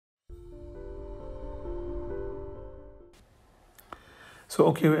So,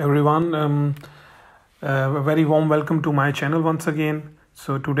 okay, everyone, a very warm welcome to my channel once again.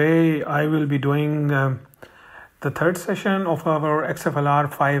 So today I will be doing the third session of our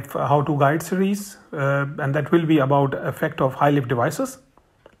XFLR5 how-to guide series, and that will be about effect of high-lift devices.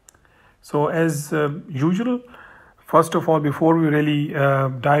 So as usual, first of all, before we really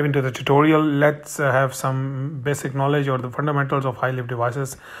dive into the tutorial, let's have some basic knowledge or the fundamentals of high-lift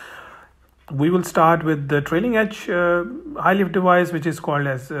devices. We will start with the trailing edge high lift device, which is called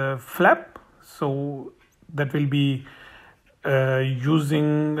as flap. So that will be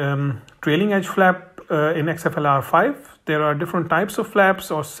using trailing edge flap in XFLR5. There are different types of flaps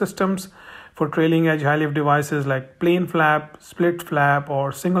or systems for trailing edge high lift devices, like plain flap, split flap,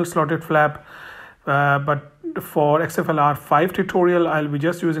 or single slotted flap. But for XFLR5 tutorial, I'll be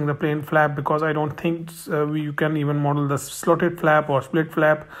just using the plain flap because I don't think you can even model the slotted flap or split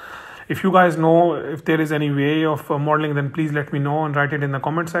flap. If you guys know if there is any way of modeling, then please let me know and write it in the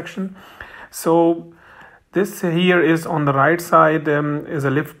comment section. So this here is on the right side is a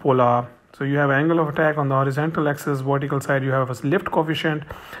lift polar. So you have angle of attack on the horizontal axis, vertical side you have a lift coefficient,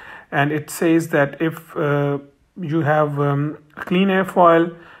 and it says that if you have clean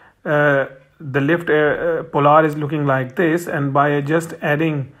airfoil, the lift polar is looking like this, and by just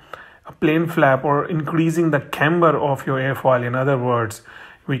adding a plain flap or increasing the camber of your airfoil, in other words,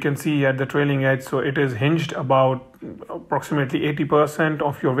 we can see at the trailing edge, so it is hinged about approximately 80%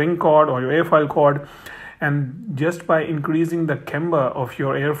 of your wing chord or your airfoil chord, and just by increasing the camber of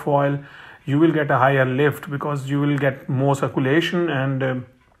your airfoil, you will get a higher lift because you will get more circulation, and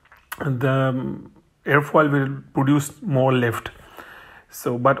the airfoil will produce more lift.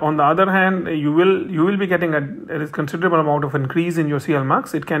 So, but on the other hand, you will be getting a considerable amount of increase in your CL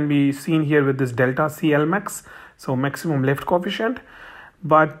max. It can be seen here with this delta CL max, so maximum lift coefficient.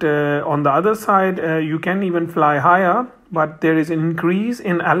 But on the other side, you can even fly higher, but there is an increase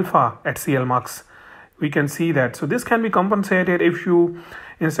in alpha at CL max. We can see that. So this can be compensated if you,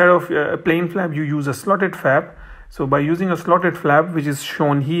 instead of a plain flap, you use a slotted flap. So by using a slotted flap, which is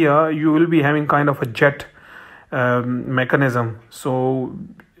shown here, you will be having kind of a jet mechanism. So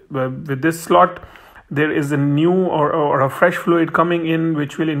with this slot, there is a new or a fresh fluid coming in,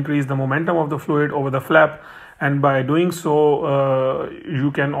 which will increase the momentum of the fluid over the flap. And by doing so,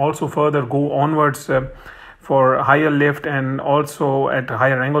 you can also further go onwards for higher lift and also at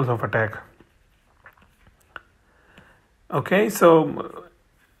higher angles of attack. Okay, so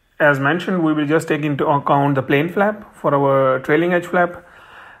as mentioned, we will just take into account the plain flap for our trailing edge flap.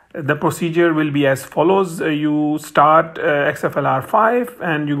 The procedure will be as follows. You start XFLR5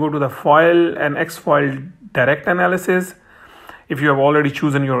 and you go to the foil and X-foil direct analysis, if you have already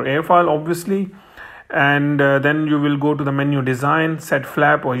chosen your airfoil, obviously. And then you will go to the menu design, set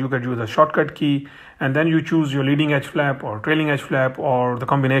flap, or you could use a shortcut key, and then you choose your leading edge flap or trailing edge flap or the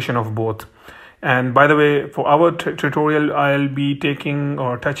combination of both. And by the way, for our tutorial, I'll be taking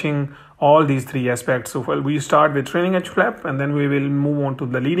or touching all these three aspects. So we start with trailing edge flap, and then we will move on to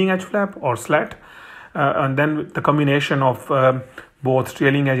the leading edge flap or slat, and then the combination of both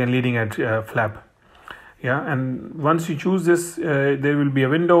trailing edge and leading edge flap. Yeah, and once you choose this, there will be a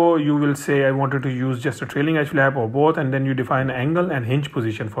window. You will say, I wanted to use just a trailing edge flap or both, and then you define angle and hinge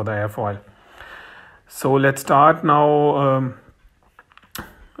position for the airfoil. So let's start now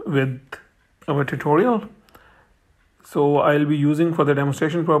with our tutorial. So I'll be using, for the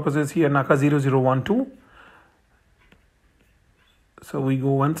demonstration purposes here, NACA 0012. So we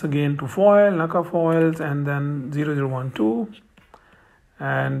go once again to foil, NACA foils, and then 0012.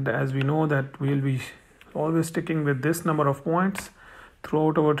 And as we know that we'll be always sticking with this number of points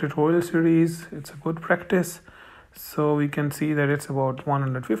throughout our tutorial series. It's a good practice. So we can see that it's about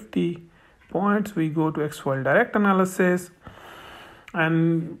 150 points. We go to X-foil direct analysis,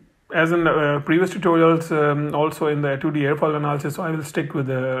 and as in previous tutorials, also in the 2D airfoil analysis, so I will stick with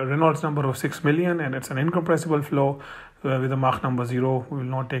the Reynolds number of 6 million, and it's an incompressible flow with a Mach number 0. We will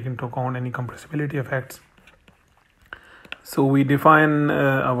not take into account any compressibility effects. So we define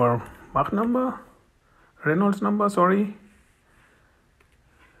our Mach number, Reynolds number, sorry.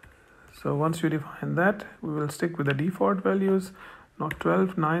 So once you define that, we will stick with the default values. Not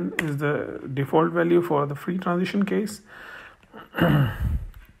 12, 9 is the default value for the free transition case.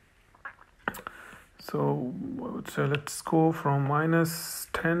 So let's go from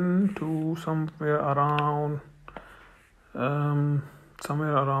 -10 to somewhere around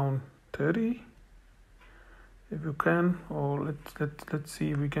 30, if you can, or let's see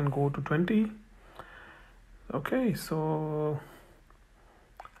if we can go to 20. Okay, so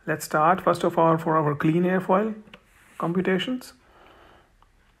let's start first of all for our clean airfoil computations.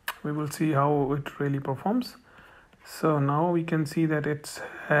 We will see how it really performs. So now we can see that it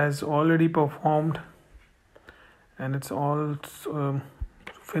has already performed, and it's all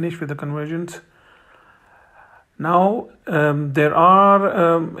finished with the conversions. Now there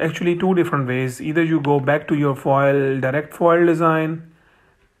are actually two different ways. Either you go back to your foil, direct foil design,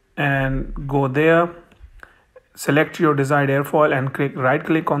 and go there, select your desired airfoil and right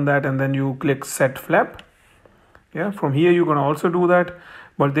click on that, and then you click set flap. Yeah, from here you can also do that,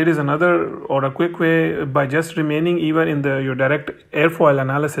 but there is another or a quick way by just remaining even in your direct airfoil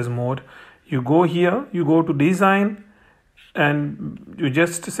analysis mode. You go here, you go to design, and you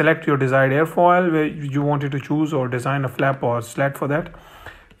just select your desired airfoil where you wanted to choose or design a flap or slat for that.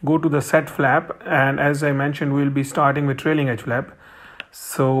 Go to the set flap, and as I mentioned, we'll be starting with trailing edge flap.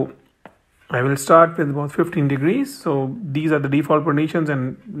 So I will start with about 15 degrees. So these are the default conditions,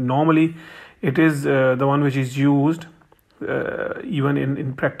 and normally it is the one which is used even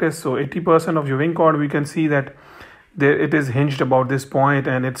in practice. So 80% of your wing chord, we can see that it is hinged about this point,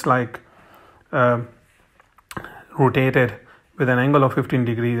 and it's like rotated with an angle of 15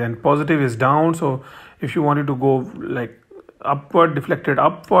 degrees, and positive is down. So if you wanted to go like upward, deflected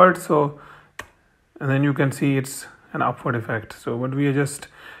upward, so, and then you can see it's an upward effect. So but we are just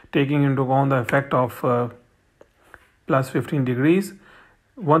taking into account the effect of plus 15 degrees.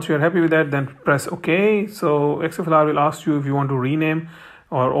 Once you are happy with that, then press OK. So XFLR will ask you if you want to rename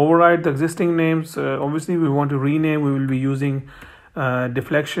or override the existing names. Obviously we want to rename. We will be using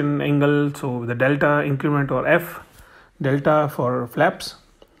deflection angle, so the delta increment or F delta for flaps,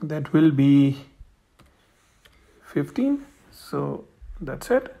 that will be 15. So that's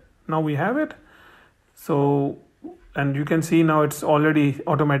it. Now we have it. So, and you can see now it's already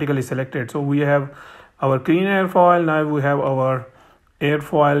automatically selected. So we have our clean airfoil. Now we have our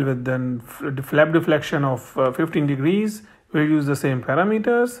airfoil with then flap deflection of 15 degrees. We'll use the same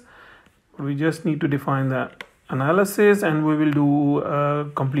parameters. We just need to define the analysis, and we will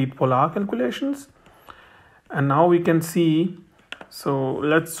do complete polar calculations. And now we can see, so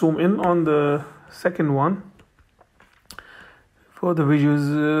let's zoom in on the second one. For the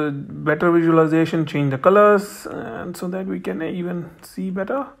visuals, better visualization, change the colors, and so that we can even see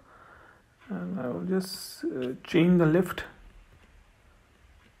better. And I will just change the lift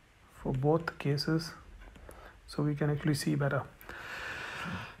for both cases so we can actually see better.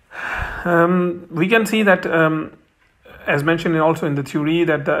 We can see that as mentioned also in the theory,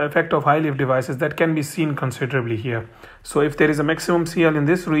 that the effect of high lift devices that can be seen considerably here. So if there is a maximum CL in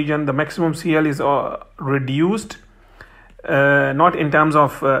this region, the maximum CL is reduced, not in terms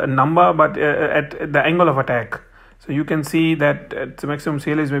of number, but at the angle of attack. So you can see that the maximum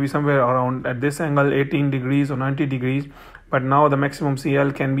CL is maybe somewhere around at this angle 18 degrees or 90 degrees, but now the maximum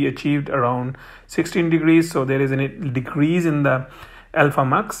CL can be achieved around 16 degrees. So there is a decrease in the alpha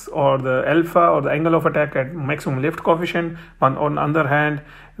max or the angle of attack at maximum lift coefficient. But on the other hand,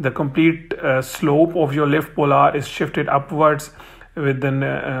 the complete slope of your lift polar is shifted upwards with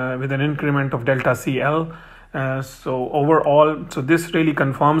an increment of delta CL. So overall, so this really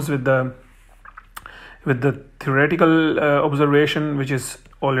confirms with the theoretical observation which is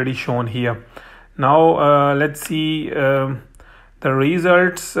already shown here. Now let's see the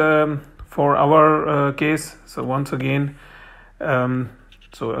results for our case. So once again,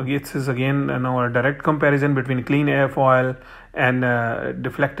 so this is again our direct comparison between clean airfoil and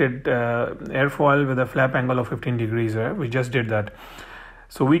deflected airfoil with a flap angle of 15 degrees. We just did that.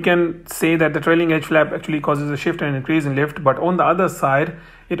 So we can say that the trailing edge flap actually causes a shift and increase in lift, but on the other side,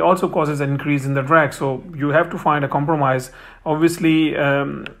 it also causes an increase in the drag. So you have to find a compromise. Obviously,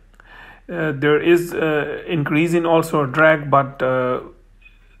 there is increase in also drag, but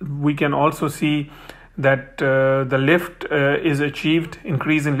we can also see that the lift is achieved,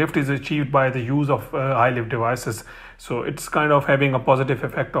 increase in lift is achieved by the use of high lift devices. So it's kind of having a positive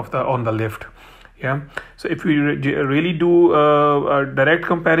effect on the lift. Yeah. So if we really do a direct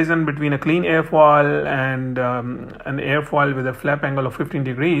comparison between a clean airfoil and an airfoil with a flap angle of 15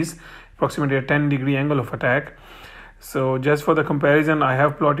 degrees, approximately a 10 degree angle of attack. So just for the comparison, I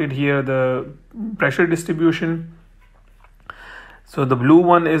have plotted here the pressure distribution. So the blue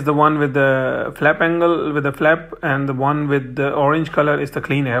one is the one with the flap angle with the flap, and the one with the orange color is the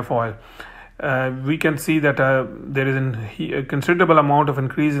clean airfoil. We can see that there is a considerable amount of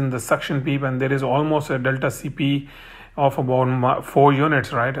increase in the suction PEEP, and there is almost a delta CP of about 4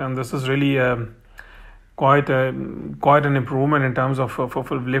 units, right? And this is really quite an improvement in terms of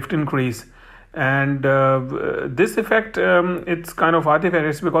lift increase. And this effect, it's kind of artifact.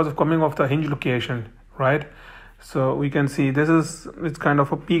 It's because of coming off the hinge location, right? So we can see it's kind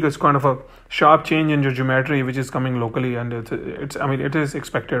of a peak, it's kind of a sharp change in your geometry which is coming locally, and it is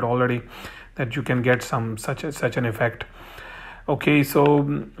expected already that you can get such an effect. Okay, so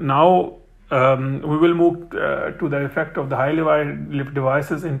now we will move to the effect of the high lift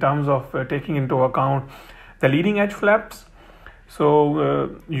devices in terms of taking into account the leading edge flaps. So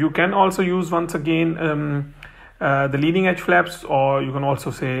you can also use once again the leading edge flaps, or you can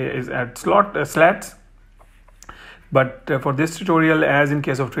also say is at slats. But for this tutorial, as in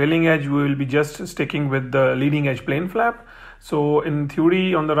case of trailing edge, we will be just sticking with the leading edge plane flap. So in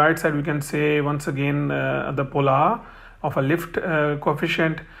theory, on the right side, we can say once again the polar of a lift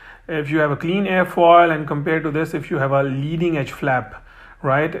coefficient. If you have a clean airfoil and compared to this, if you have a leading edge flap,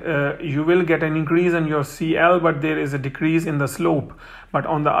 right, you will get an increase in your CL, but there is a decrease in the slope. But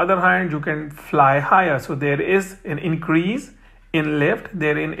on the other hand, you can fly higher. So there is an increase in lift,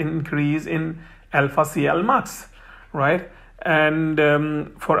 there is an increase in alpha CL max. Right, and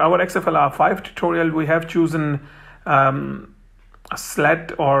for our XFLR5 tutorial, we have chosen a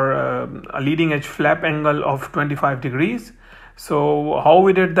slat or a leading edge flap angle of 25 degrees. So how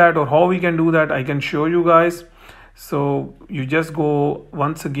we did that, or how we can do that, I can show you guys. So you just go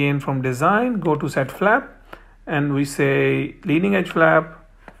once again from design, go to set flap, and we say leading edge flap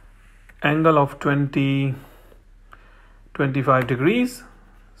angle of 25 degrees.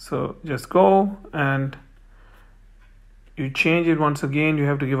 So just go and you change it once again. You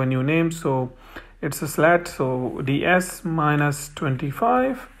have to give a new name, so it's a slat, so ds minus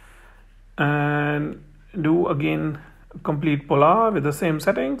 25, and do again complete polar with the same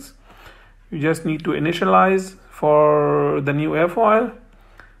settings. You just need to initialize for the new airfoil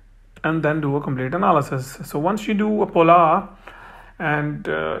and then do a complete analysis. So once you do a polar and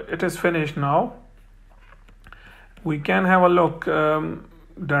it is finished, now we can have a look,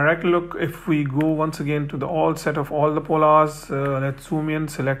 direct look. If we go once again to the all set of all the polars, let's zoom in,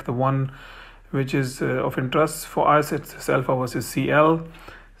 select the one which is of interest for us. It's alpha versus CL.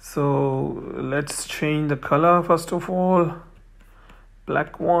 So let's change the color first of all,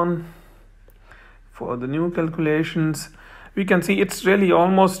 black one. For the new calculations, we can see it's really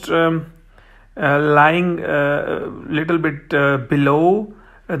almost lying a little bit below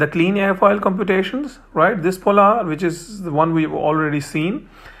the clean airfoil computations, right? This polar, which is the one we've already seen.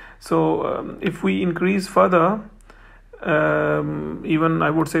 So if we increase further, even I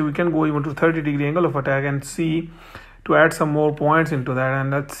would say we can go even to 30-degree angle of attack and see to add some more points into that,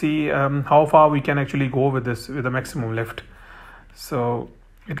 and let's see how far we can actually go with this with a maximum lift. So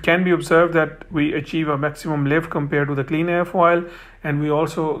it can be observed that we achieve a maximum lift compared to the clean airfoil, and we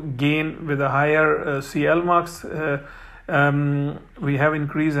also gain with a higher CL max. We have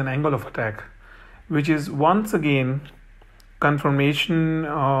increased an angle of attack, which is once again confirmation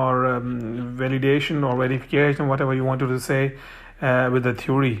or validation or verification, whatever you wanted to say, with the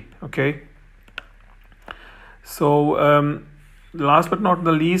theory. Okay. So last but not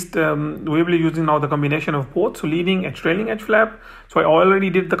the least, we will be using now the combination of both, so leading edge, trailing edge flap. So I already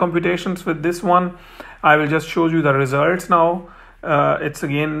did the computations with this one. I will just show you the results now. It's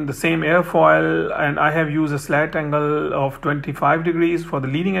again the same airfoil, and I have used a slat angle of 25 degrees for the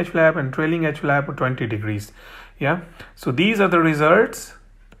leading edge flap and trailing edge flap of 20 degrees. Yeah, so these are the results.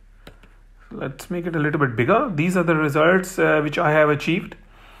 Let's make it a little bit bigger. These are the results which I have achieved.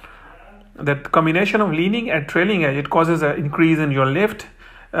 That combination of leading and trailing edge, it causes an increase in your lift,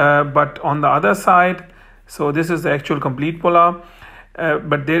 but on the other side, so this is the actual complete polar,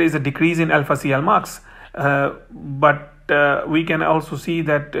 but there is a decrease in alpha CL max. But we can also see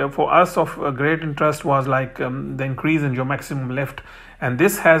that for us of great interest was like the increase in your maximum lift, and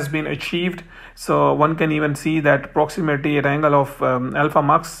this has been achieved. So one can even see that proximity at angle of alpha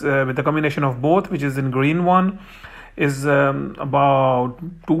max with the combination of both, which is in green one, is about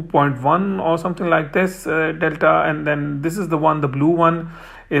 2.1 or something like this delta, and then this is the one, the blue one,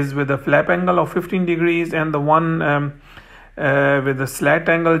 is with a flap angle of 15 degrees, and the one with the slat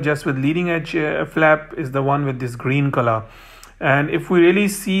angle just with leading edge flap is the one with this green color. And if we really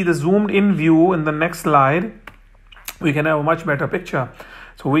see the zoomed in view in the next slide, we can have a much better picture.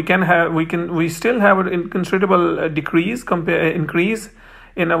 So we still have a considerable increase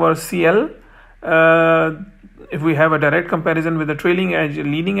in our CL. If we have a direct comparison with the trailing edge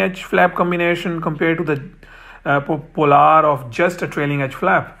leading edge flap combination compared to the polar of just a trailing edge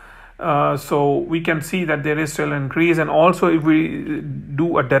flap, so we can see that there is still an increase. And also if we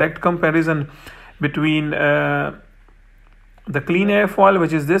do a direct comparison between the clean airfoil,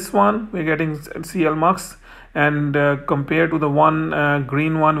 which is this one, we're getting CL max, and compared to the one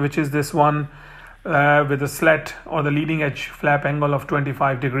green one, which is this one with the slat or the leading edge flap angle of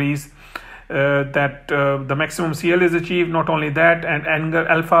 25 degrees, that the maximum CL is achieved. Not only that, and angle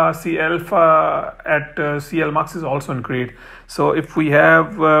alpha at CL max is also increased. So if we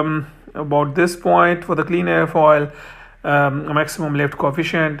have about this point for the clean airfoil, a maximum lift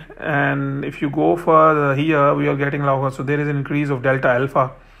coefficient, and if you go further here, we are getting lower. So there is an increase of delta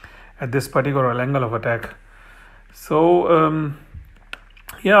alpha at this particular angle of attack. So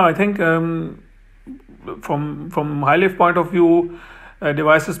yeah, I think from high lift point of view,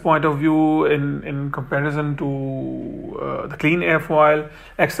 devices point of view, in comparison to the clean airfoil,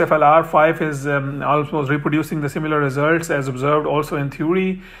 XFLR5 is almost reproducing the similar results as observed also in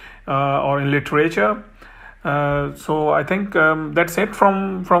theory or in literature. So I think that's it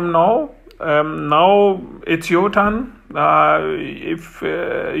from now. Now it's your turn. If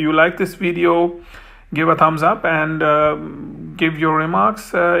you like this video, give a thumbs up and give your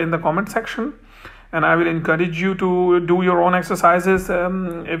remarks in the comment section, and I will encourage you to do your own exercises.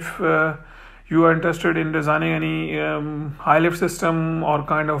 If you are interested in designing any high lift system or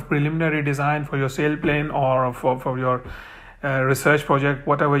kind of preliminary design for your sailplane or for your research project,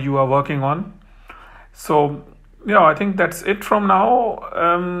 whatever you are working on. So yeah, I think that's it from now.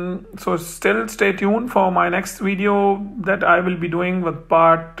 So still stay tuned for my next video that I will be doing with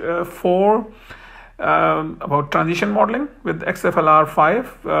part 4 about transition modeling with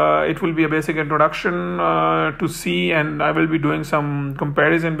XFLR5. It will be a basic introduction to C, and I will be doing some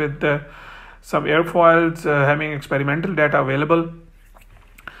comparison with some airfoils having experimental data available.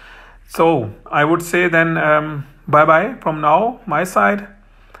 So I would say then bye bye from now my side,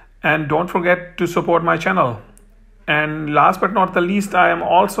 and don't forget to support my channel. And last but not the least, I am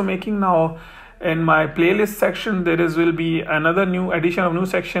also making now in my playlist section, will be another new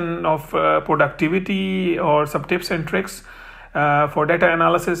section of productivity or some tips and tricks for data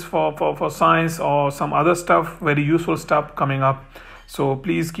analysis for science or some other stuff, very useful stuff coming up. So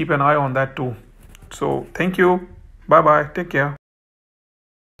please keep an eye on that too. So thank you. Bye bye. Take care.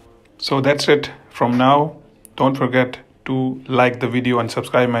 So that's it from now. Don't forget to like the video and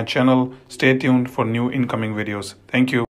subscribe my channel. Stay tuned for new incoming videos. Thank you.